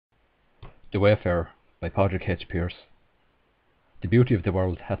The Wayfarer by Padraig H. Pearse. The beauty of the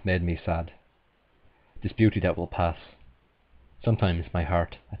world hath made me sad, this beauty that will pass. Sometimes my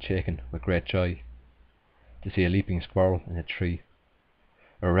heart hath shaken with great joy to see a leaping squirrel in a tree,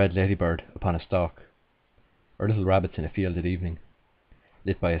 or a red ladybird upon a stalk, or little rabbits in a field at evening,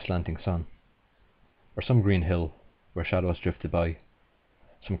 lit by a slanting sun, or some green hill where shadows drifted by,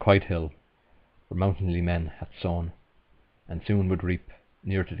 some quiet hill where mountainly men hath sown, and soon would reap,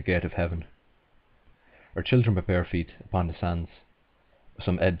 near to the gate of heaven, or children with bare feet upon the sands of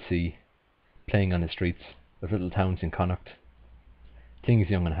some Ed sea, playing on the streets of little towns in Connacht, things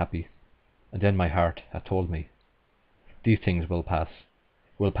young and happy. And then my heart hath told me, these things will pass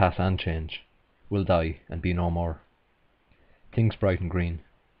and change, will die and be no more. Things bright and green,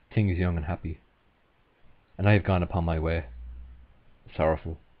 things young and happy. And I have gone upon my way,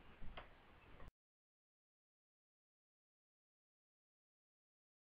 sorrowful.